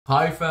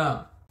های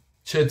فم،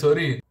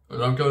 چطوری؟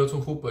 امیدوارم که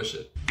حالتون خوب باشه.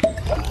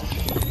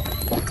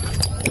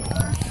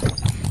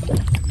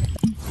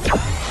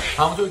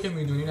 همونطور که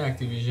میدونین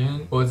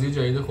اکتیویژن بازی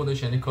جدید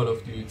خودش یعنی کال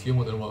آف دیوتی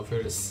مدرن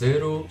وارفر 3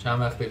 رو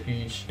چند وقت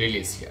پیش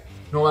ریلیز کرد.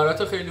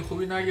 نمرات خیلی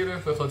خوبی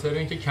نگرفت به خاطر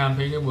اینکه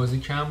کمپین بازی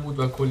کم بود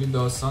و کلی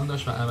داستان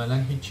داشت و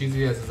عملا هیچ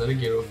چیزی از نظر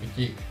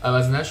گرافیکی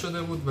عوض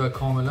نشده بود و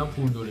کاملا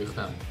پول دور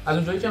ریختم. از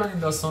اونجایی که من این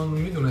داستان رو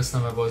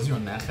میدونستم و بازی رو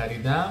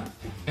نخریدم،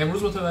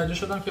 امروز متوجه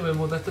شدم که به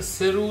مدت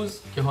 3 روز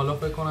که حالا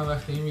فکر کنم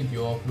وقتی این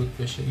ویدیو آپلود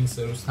بشه این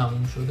 3 روز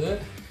تموم شده،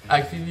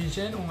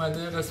 اکتیویژن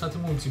اومده قسمت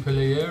مولتی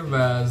پلیر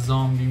و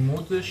زامبی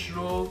مودش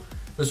رو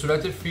به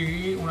صورت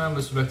فری، اونم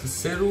به صورت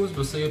 3 روز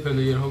واسه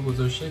پلیرها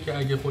گذاشته که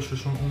اگه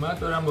خوششون اومد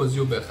برن بازی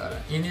رو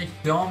بخرن. این یک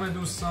دام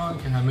دوستان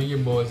که همه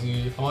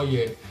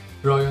بازی‌های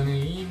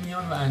رایانه‌ای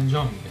میان و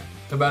انجام میدن.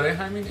 و برای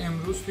همین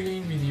امروز توی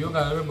این ویدیو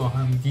قراره با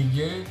هم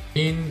دیگه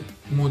این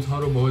مودها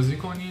رو بازی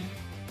کنیم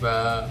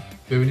و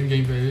ببینیم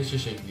گیم پلی چه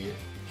شکلیه.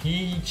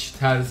 هیچ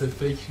طرز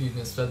فکری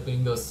نسبت به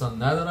این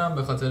داستان ندارم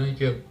به خاطر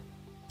اینکه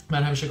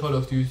من همیشه کال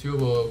آف دیوتی رو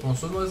با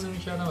کنسول بازی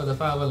می‌کردم و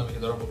دفعه اولم که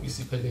دارم با پی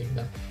سی پلی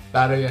میدم.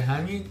 برای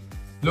همین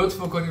لطف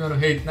کنید منو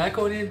هیت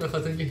نکنید به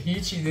خاطر اینکه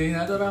هیچ ایده‌ای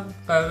ندارم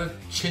قراره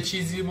چه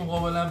چیزی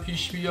مقابلم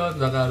پیش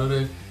بیاد و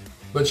قراره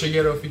با چه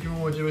گرافیکی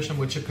مواجه بشم،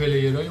 با چه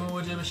پلیرایی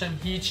مواجه بشم.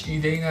 هیچ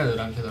ایده‌ای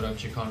ندارم که دارم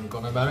چی کار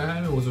میکنم. برای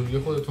همین بزرگی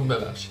خودتون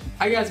ببخشید.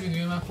 اگه از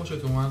ویدیوی من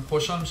خوشتون اومد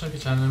خوشحال میشم که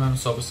کانال منو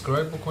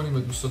سابسکرایب بکنید، به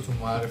دوستاتون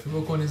معرفی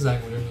بکنید،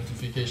 زنگوله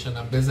نوتیفیکیشن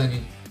هم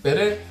بزنید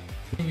بره.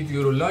 این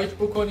ویدیو رو لایک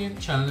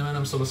بکنید، کانال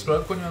منم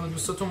سابسکرایب کنید و به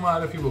دوستاتون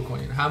معرفی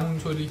بکنید.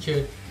 همونطوری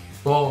که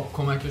با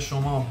کمک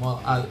شما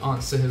ما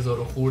الان 3000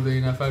 خورده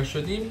نفر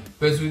شدیم،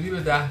 به زودی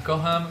به 10K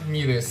هم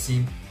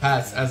میرسیم.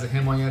 پس از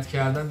حمایت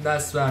کردن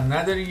دست بر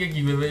ندارین. یه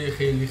گیووی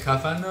خیلی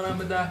خفن دارم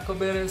به 10K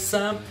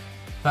برسم،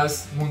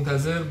 پس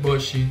منتظر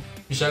باشین.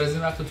 بیشتر از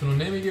این وقتتون رو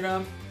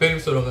نمیگیرم، بریم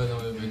سراغ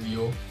ادامه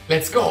ویدیو.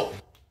 Let's go!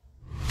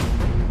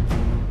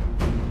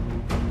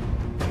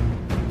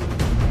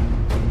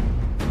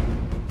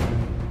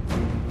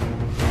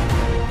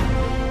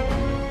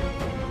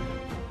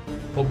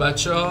 خب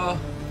بچه‌ها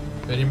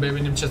بریم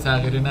ببینیم چه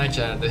تغییری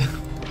نکرده.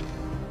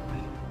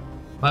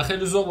 من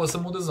خیلی ذوق واسه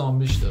مود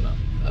زامبیش دارم.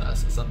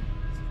 اساسا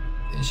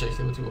این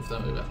شکلی بود که گفتم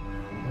ببر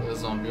مود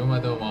زامبی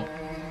اومده و ما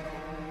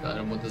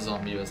در مود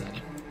زامبی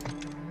بزنیم.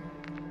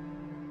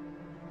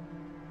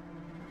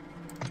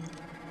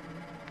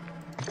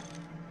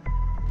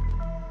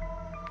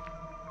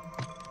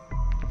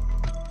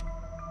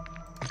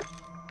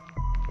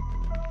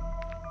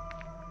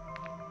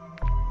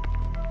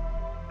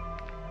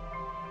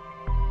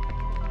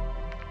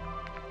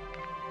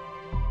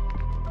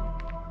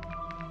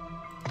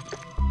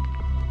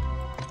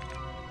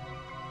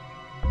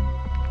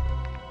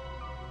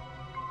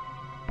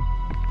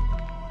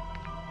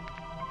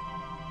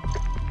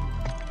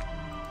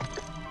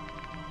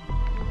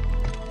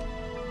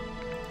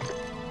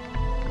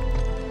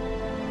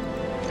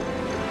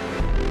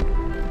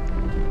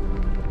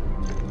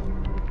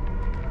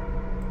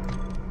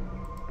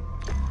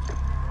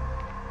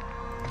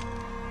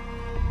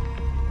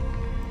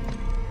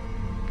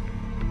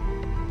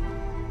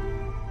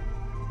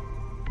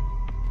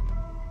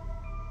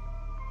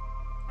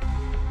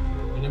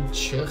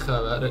 چه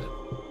خبره؟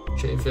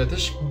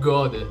 کیفیتش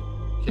گاده.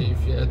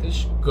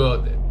 کیفیتش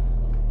گاده.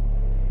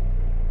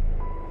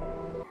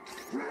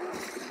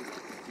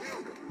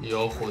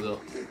 یا خدا.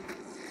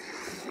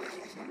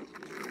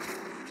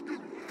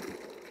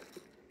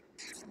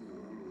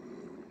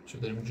 چه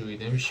داریم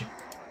جویده میشیم؟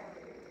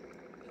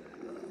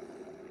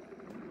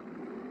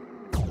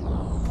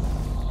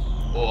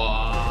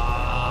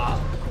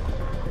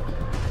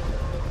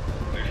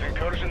 This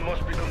incursion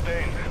must be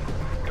contained.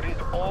 Treat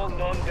all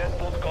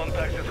non-deadbolt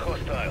contacts as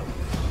hostile.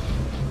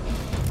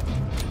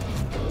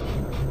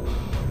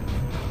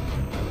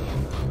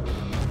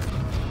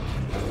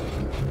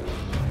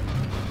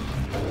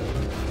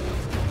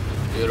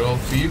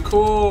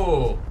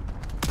 گرافیکو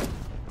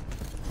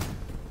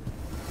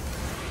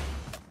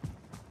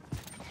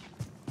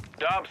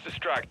Dobbs to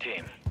strike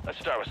team. Let's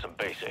start with some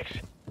basics.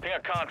 Ping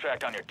a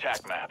contract on your TAC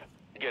map.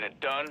 Get it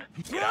done.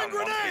 Get out in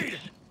one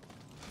piece.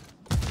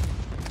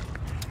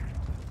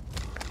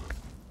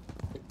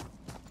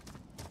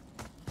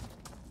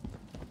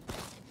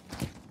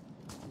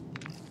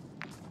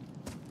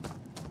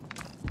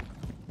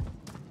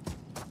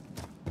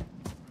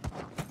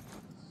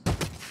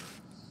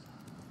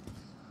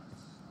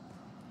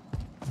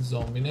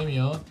 زامبی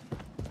نمیاد.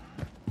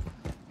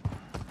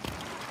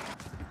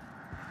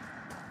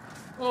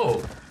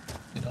 اوه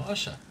اینا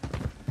هاشن.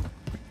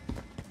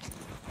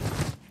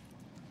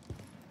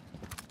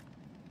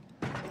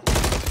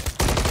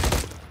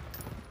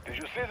 Did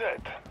you see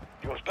that?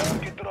 Your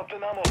target dropped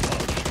an ammo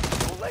pouch.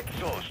 Collect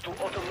those to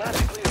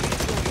automatically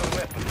refill your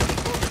weapon.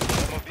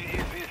 Some of the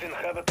EV's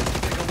inhabitants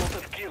take a lot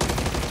of killing.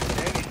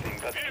 Anything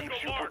that keeps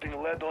you putting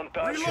lead on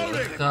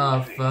target.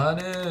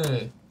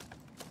 خفنه.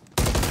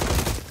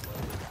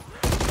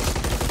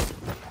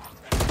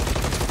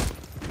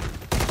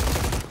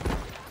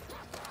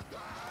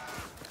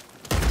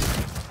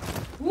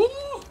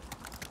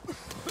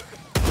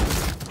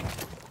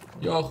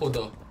 یا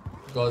خدا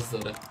گاز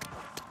داره.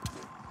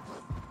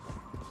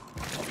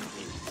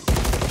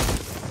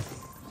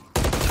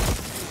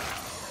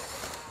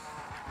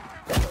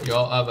 یا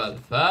اول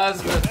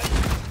فضل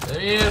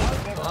بمیر،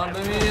 تو هم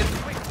بمیر،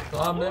 تو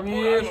هم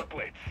بمیر.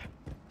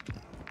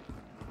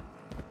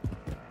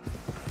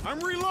 I'm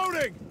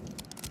reloading.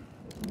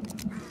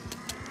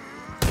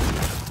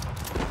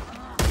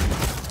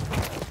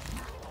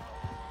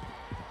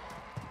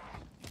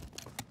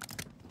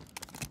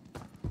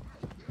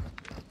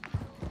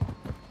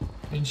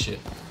 این چیه؟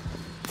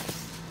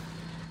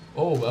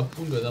 اوه باید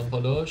پول بدم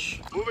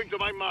پالاش. Moving to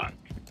my mark.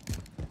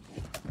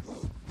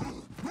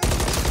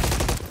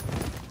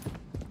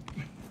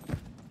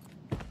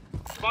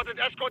 Spotted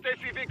escort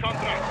ACV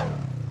contract.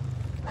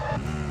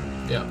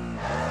 بیا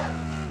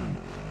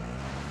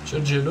چرا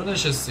جلو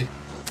نشستی؟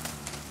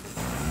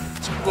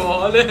 چه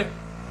باحاله.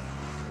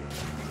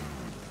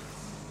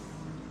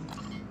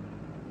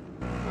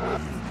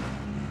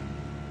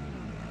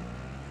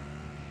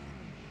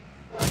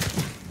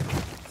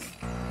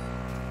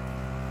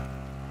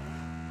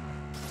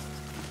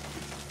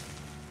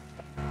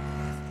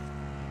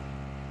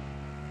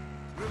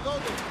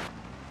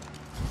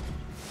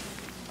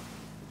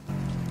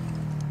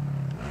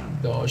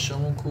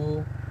 داشمون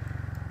کو؟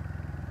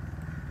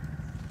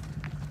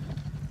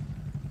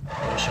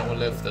 داشمون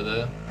لفت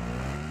داده.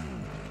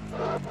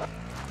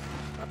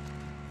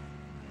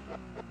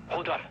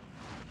 Hold on.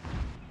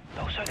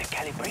 Those are the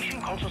calibration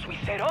consoles we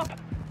set up.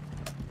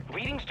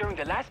 Readings during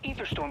the last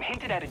ether storm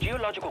hinted at a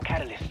geological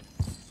catalyst.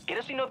 Get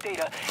us enough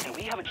data and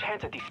we have a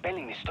chance at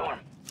dispelling this storm.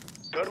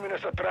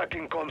 Terminus a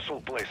tracking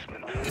console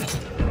placement.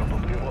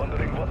 Probably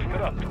wondering what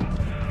we're up to.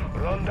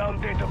 Run down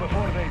data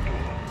before they do.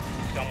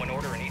 Someone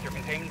order an ether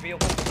containment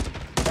vehicle?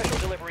 Special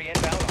delivery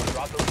inbound on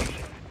drop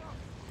location.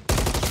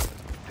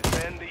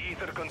 Defend the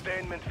ether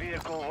containment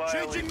vehicle while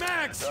Changing it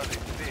mags! does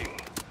its thing.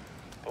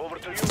 Over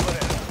to you,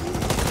 Varela.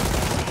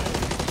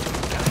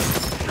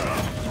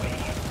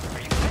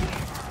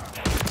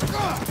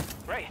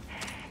 Right.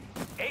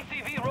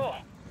 ACV roll.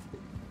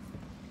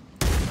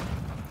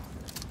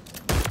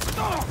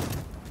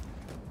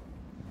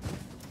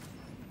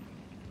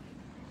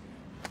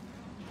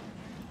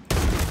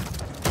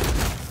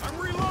 I'm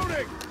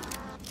reloading.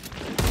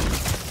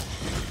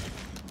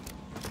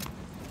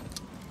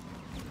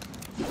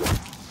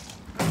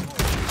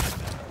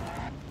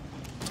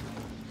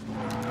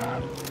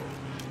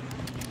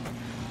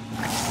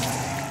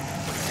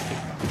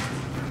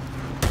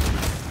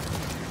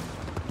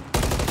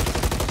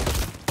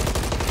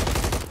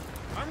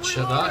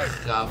 چقدر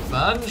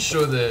خفن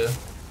شده،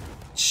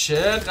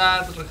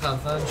 چقدر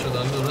خفن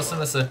شده. درسته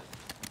مثل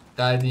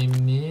قدیم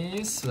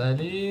نیست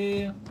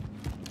ولی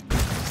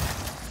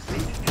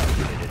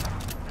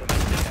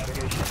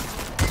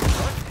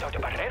Dr.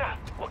 Barrera,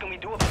 what can we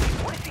do about these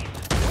vortices?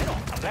 Bueno,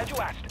 I'm glad you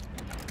asked.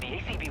 The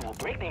ACV will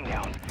break them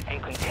down and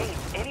contain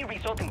any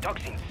resulting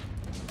toxins.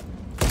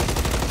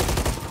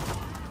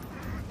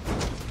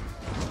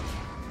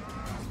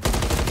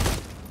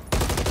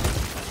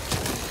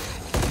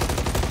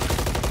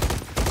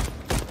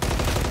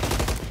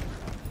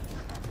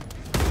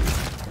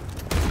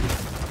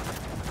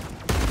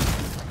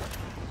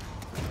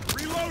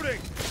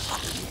 Reloading.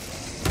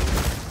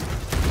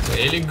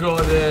 خیلی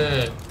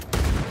گاده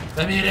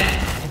بمیره.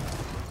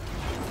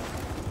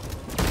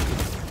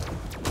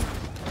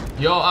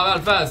 یا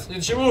اول فصل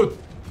این چی بود؟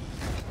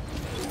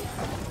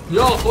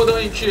 یا خدا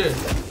این کیه؟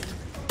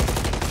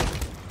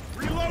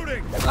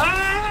 Reloading.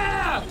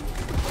 آه!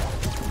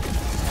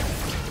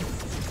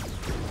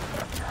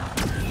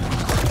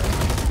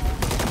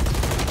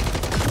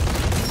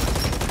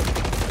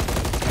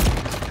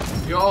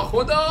 یا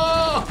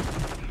خدا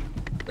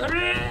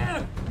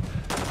بمیره.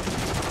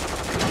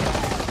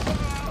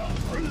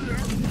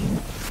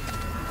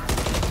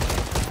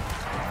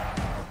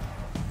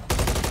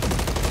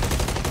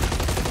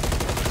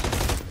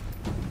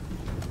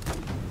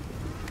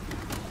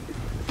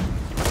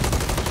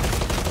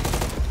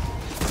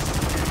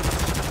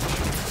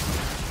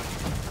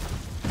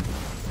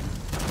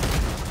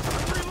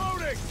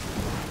 Reloading.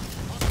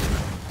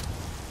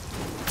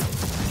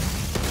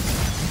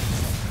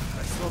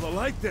 I saw the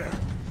light there.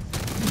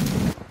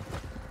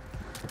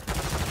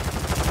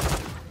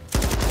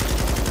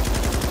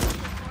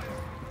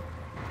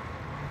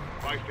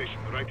 Buy station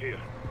right here.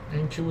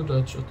 این کی بود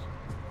داد شد؟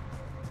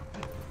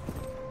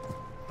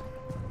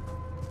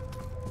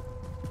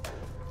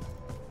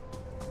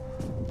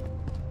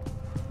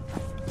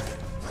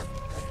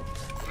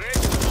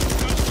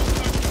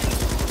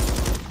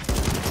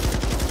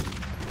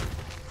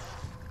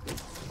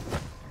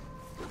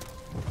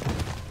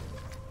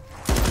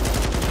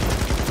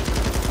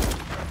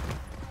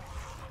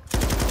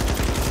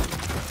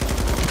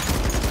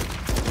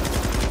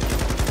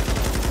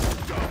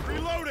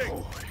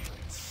 Reloading.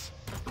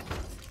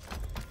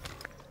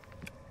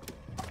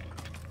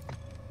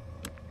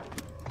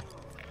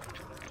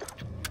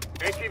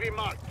 ATV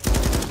marked.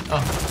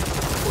 آه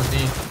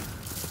خودی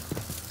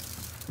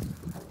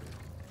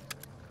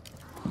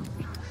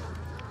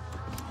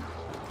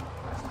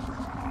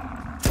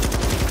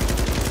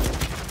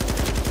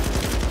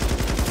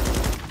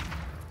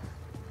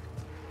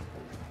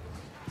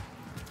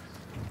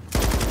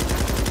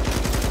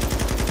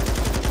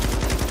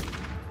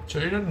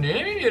اینو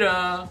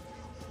نمیمیرم.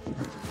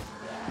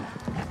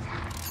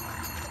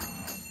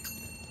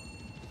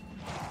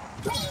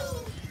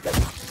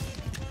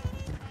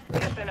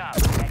 Listen up.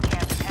 That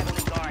camp is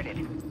heavily guarded.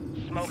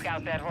 Smoke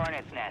out that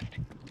hornet's nest.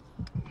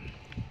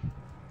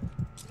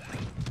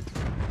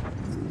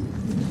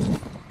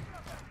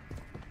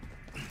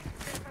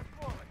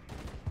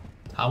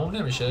 همون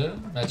نمیشه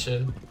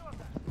بچه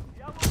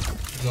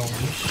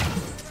زامبیش.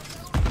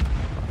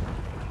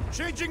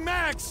 Changing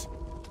mags!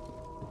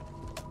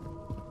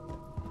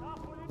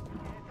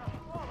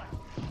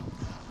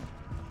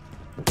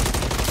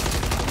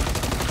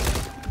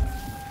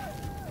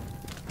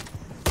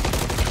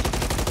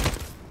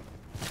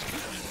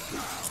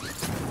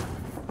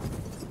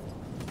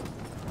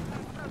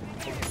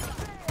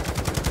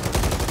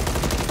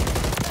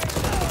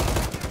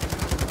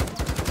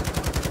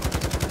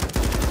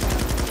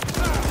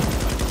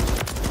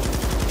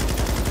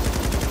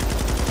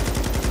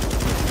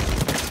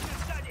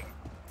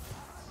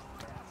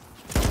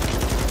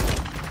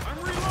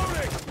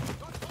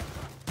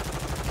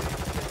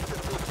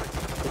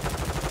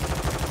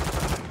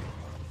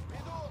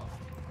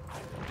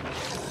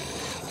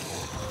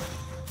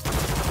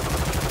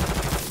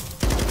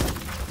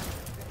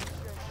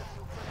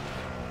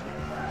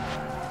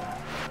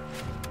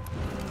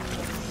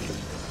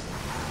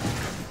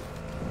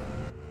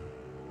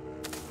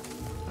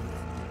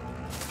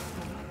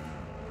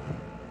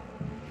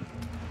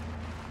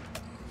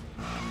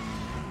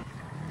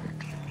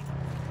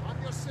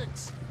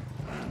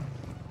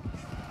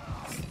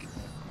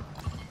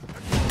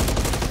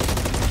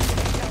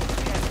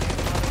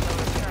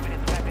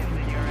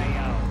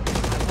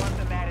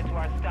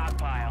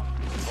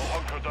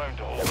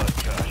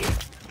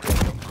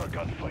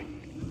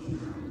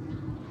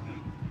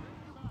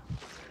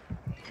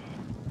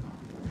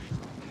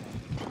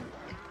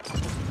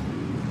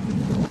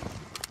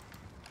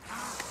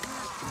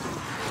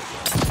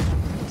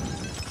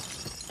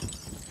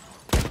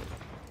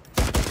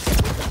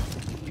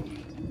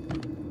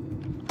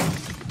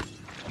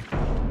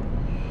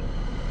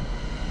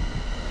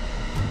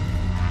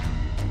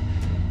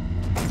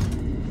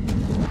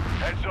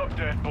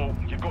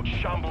 You've got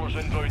shamblers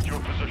inbound your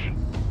position.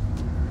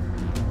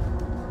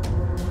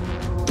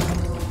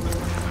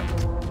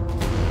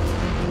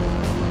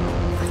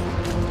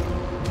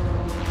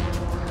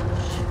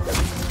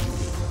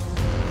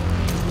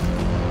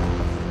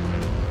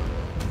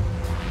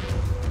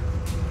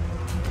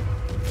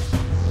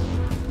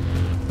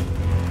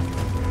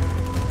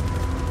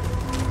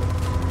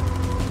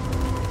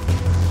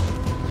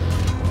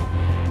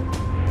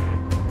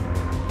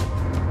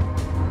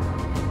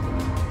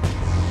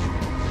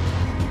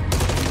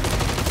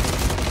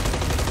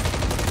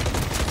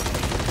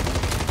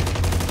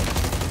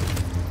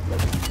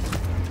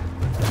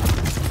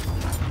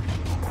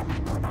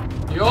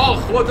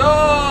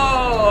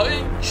 خدا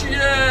این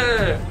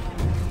کیه؟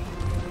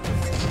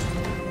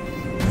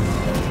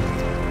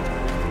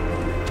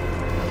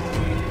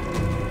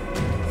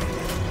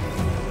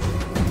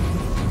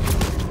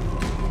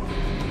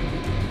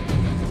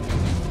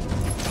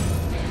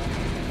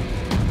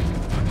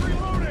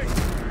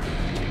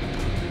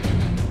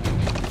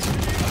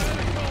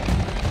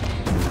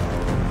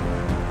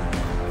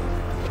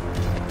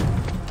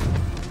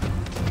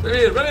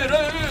 بمیر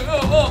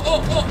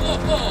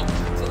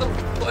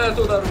باید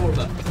تو در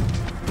بردن.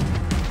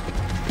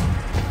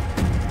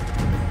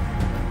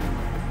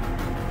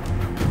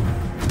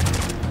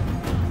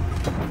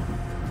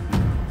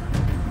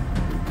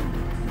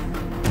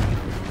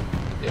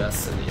 یه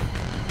هسته دیگه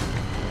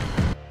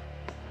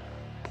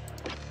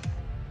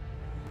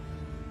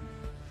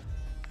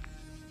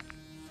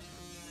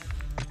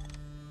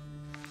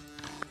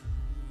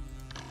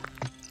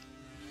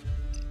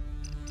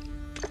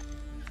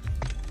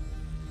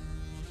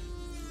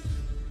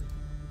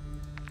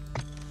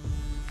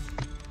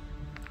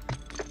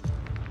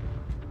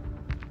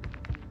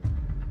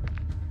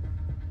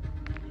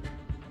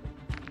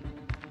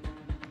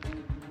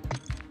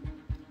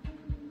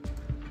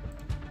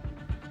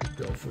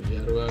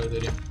دافولیه رو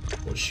برداریم.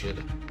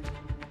 خوشگله.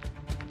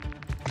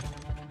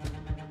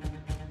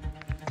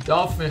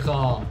 داف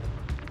میخوام.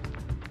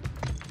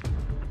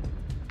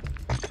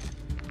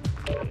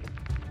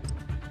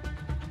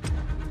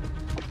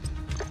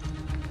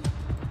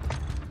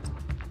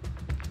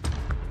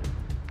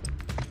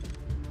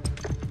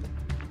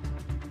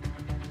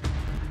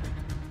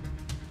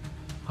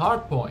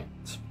 هارد پوینت.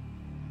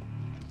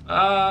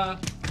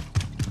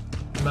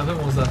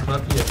 مپ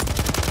مزخرفیه.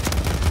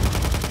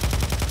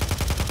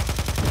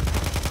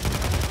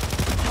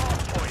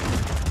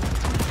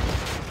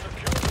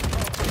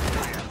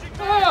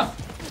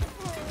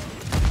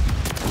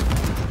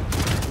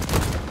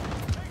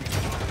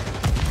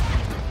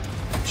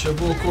 چه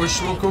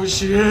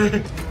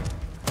بکشیه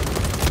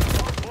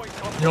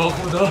یا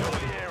خدا.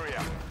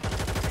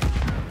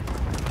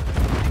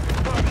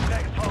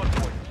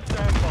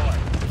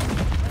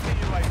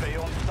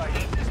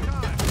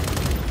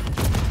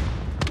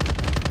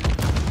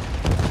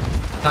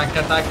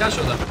 تکه تکه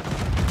شدم.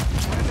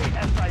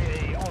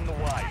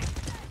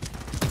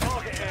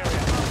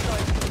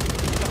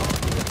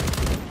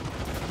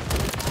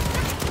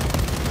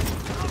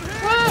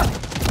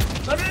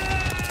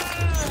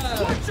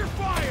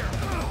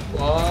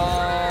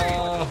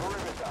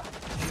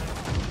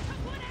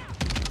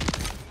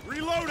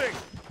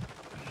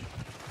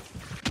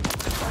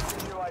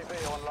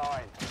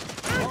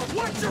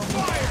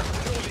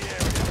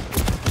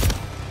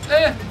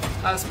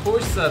 از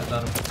پشت زد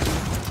منو.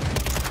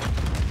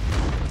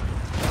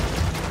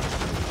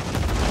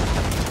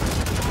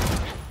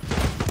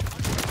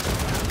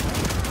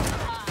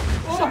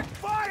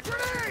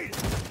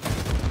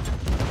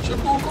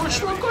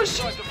 چه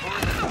بکش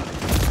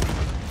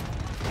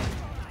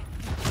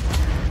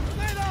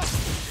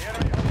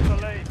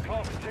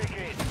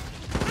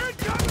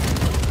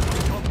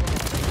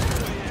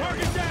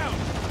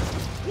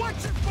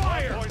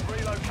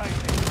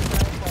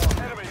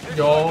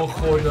یا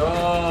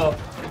خدا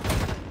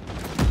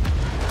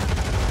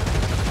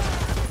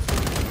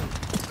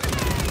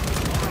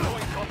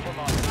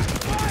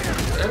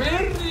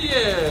ببین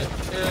دیگه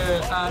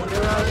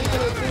اره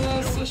گرفته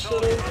دستش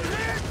داره.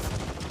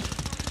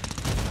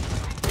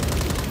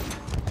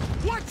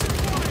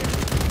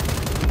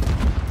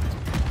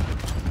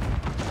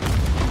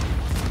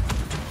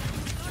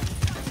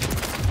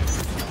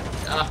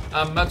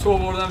 اما تو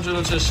بردم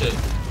جلو چشه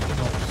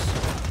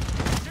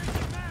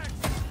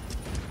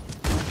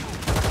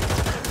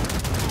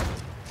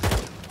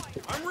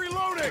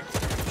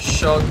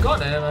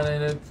شاتگانه. من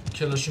این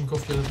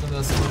کلاشینکوف گرفتم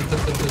دست من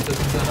تت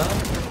میزنم.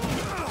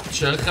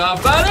 چه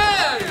خبره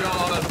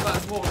یا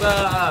بس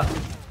مردم.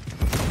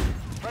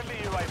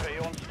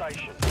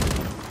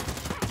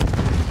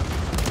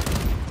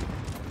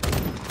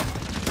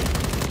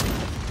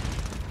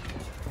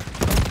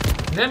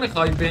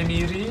 نمیخوای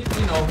بمیری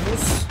این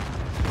آموز؟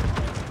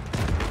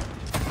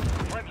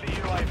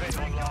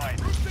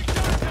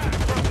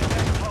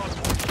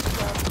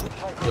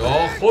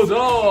 یا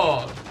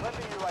خدا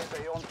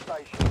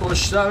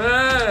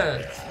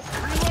کشتمت.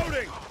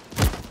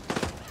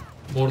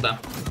 مردم.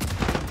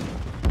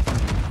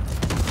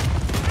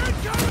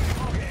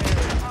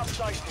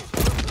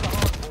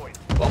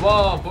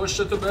 بابا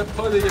پشتتو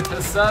بپا دیگه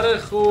پسر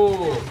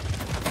خوب.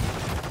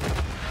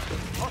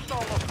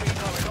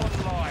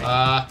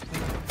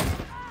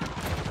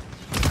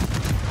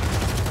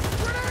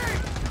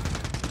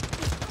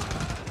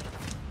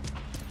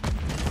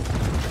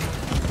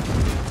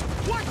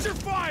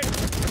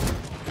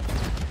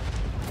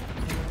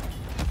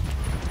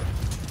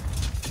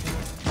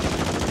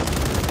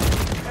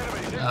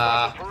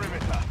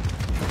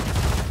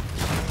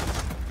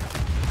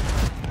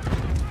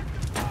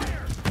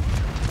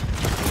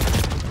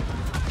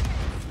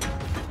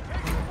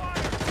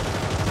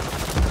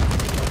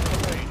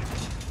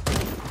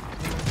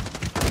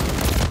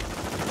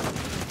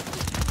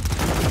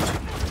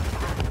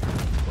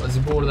 بازی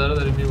برده رو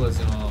داریم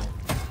میبازیم ها.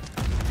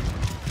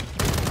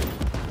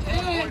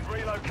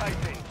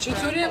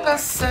 چطوری اینقدر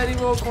سریع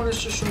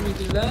واکنششون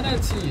میدی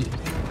لعنتی؟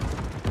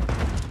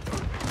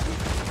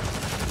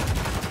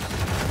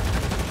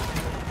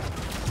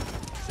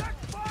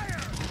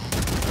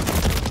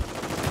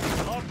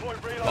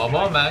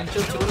 بابا من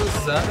که تو رو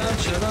زدم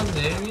چرا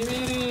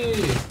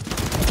نمیمیری؟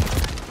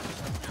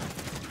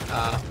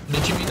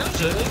 میکی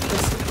میناجه؟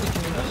 کسی میکی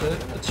میناجه؟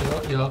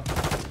 چرا؟ یا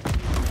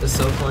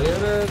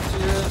استارفایر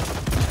توی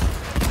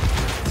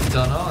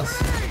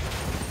تیتاناست.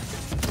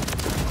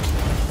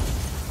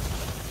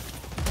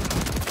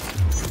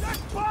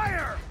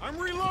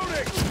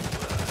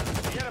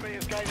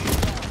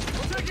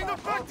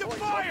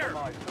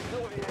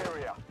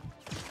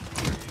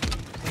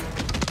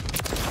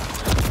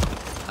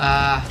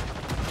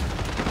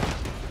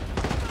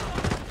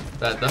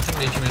 بدبخت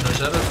میکی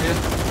میناجه رو توی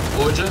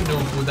اوج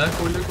نوم بودن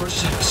کلی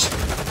کشته میشه.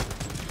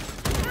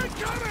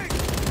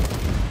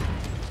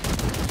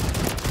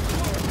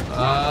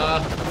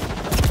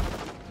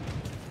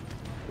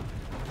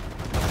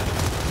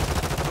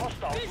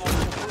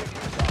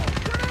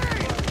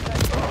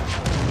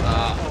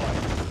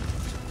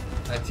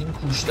 متین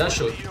کشته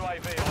شد.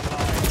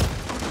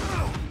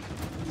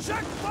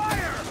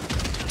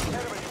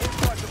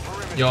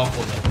 یا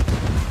خدا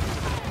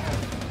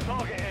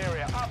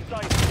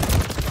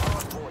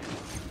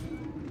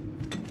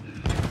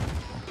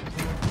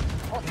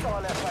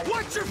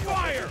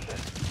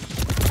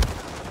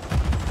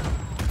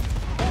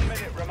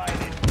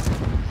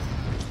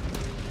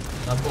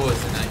من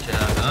بازی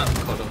نکردم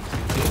کال آف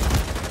دیوتی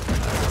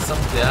اصلا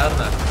در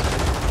نکنم.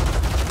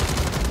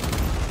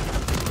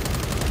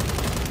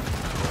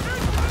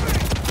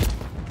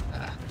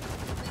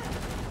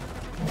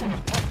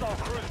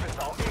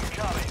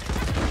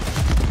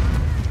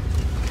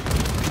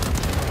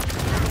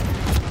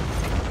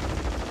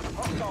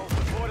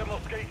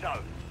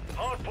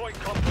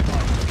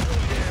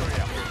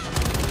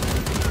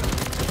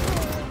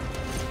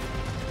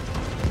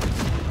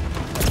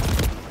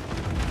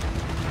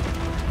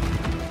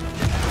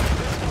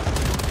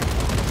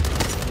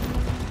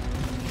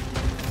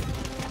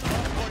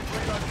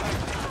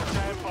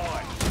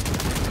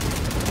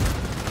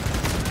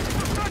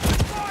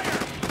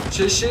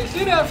 چه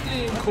شکلی رفتی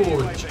این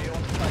کوچ؟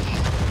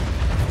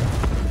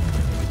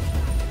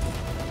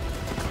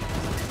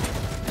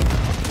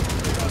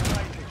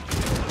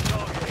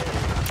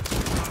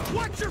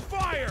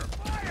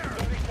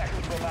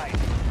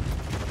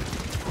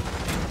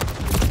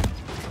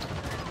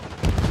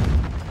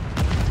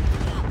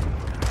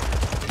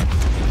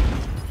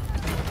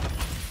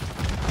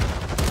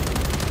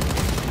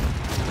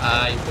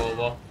 ای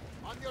بابا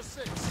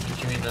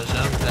یکی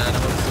مینداشم دهنه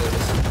با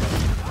سرویس.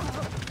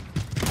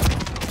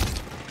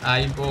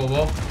 ای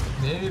بابا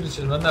نمیره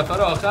چرا من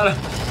نفر آخرم.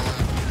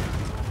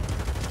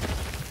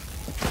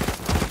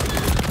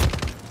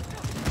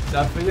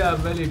 دفعه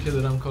اولیه که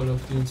دارم کال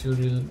آف دیوتی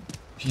روی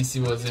پی سی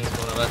بازی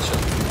میکنم بچه.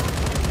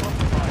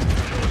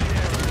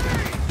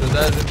 جدا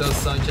از این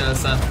داستان که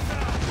اصلا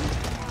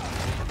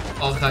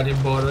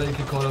آخرین بارایی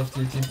که کال آف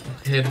دیوتی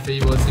حرفه‌ای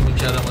بازی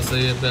میکردم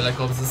واسه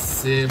بلک آپس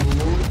 3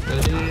 بود،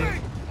 ولی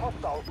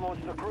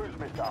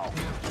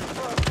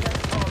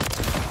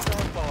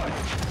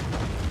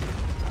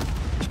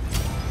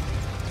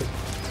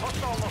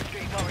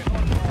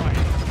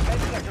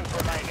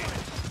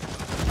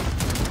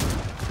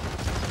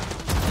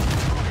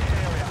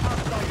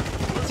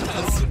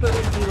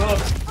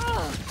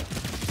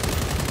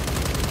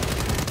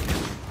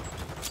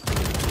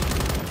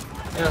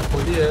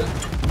خودیه.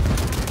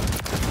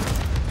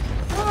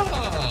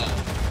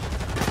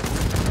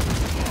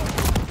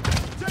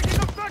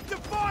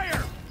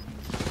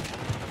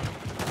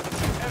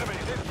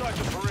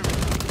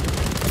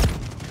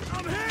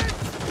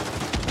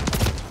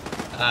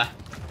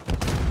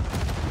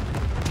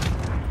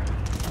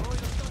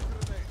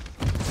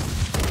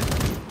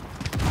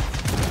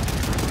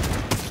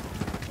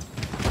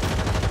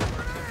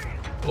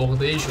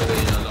 عقده ای شده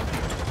این الان.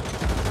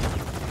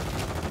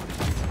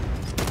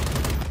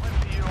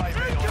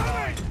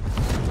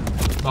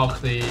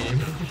 باخته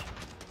ایم.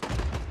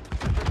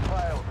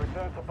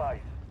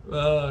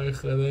 وای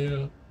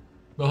خدایا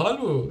باحال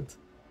بود.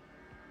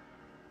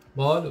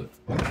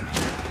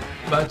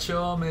 بچه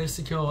ها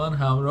مرسی که با من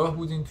همراه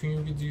بودین تو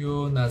این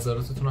ویدیو.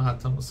 نظراتتون رو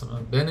حتما واسه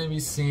من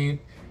بنویسین.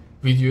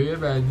 ویدیوی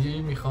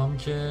بعدی میخوام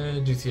که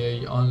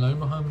GTA آنلاین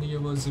با هم دیگه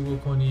بازی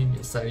بکنیم،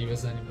 یه سری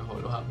بزنیم به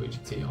حال و هوای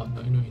GTA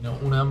آنلاین و اینا.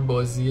 اونم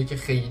بازیه که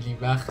خیلی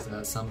وقت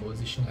اصلا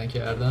بازیش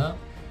نکردم،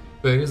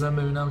 بریزم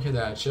ببینم که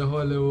در چه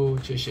حاله و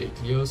چه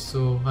شکلی هست.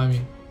 و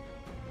همین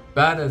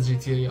بعد از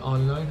GTA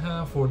آنلاین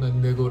هم فورتنایت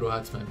لگو رو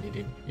حتما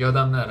میریم.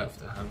 یادم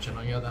نرفته،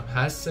 همچنان یادم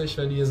هستش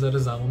ولی یه ذره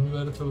زمان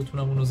میبره تا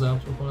بتونم اونو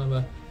ضبط بکنم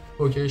و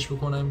اوکیش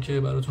بکنم که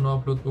براتون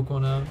آپلود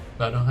بکنم.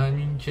 برای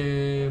همین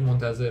که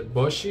منتظر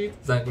باشید،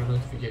 زنگوله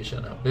نوتیفیکیشن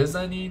هم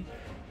بزنید،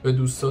 به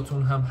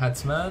دوستاتون هم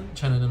حتما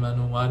چنل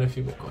منو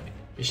معرفی بکنید.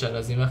 بیشتر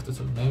از این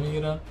وقتتون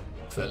نمیگیرم.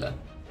 فعلا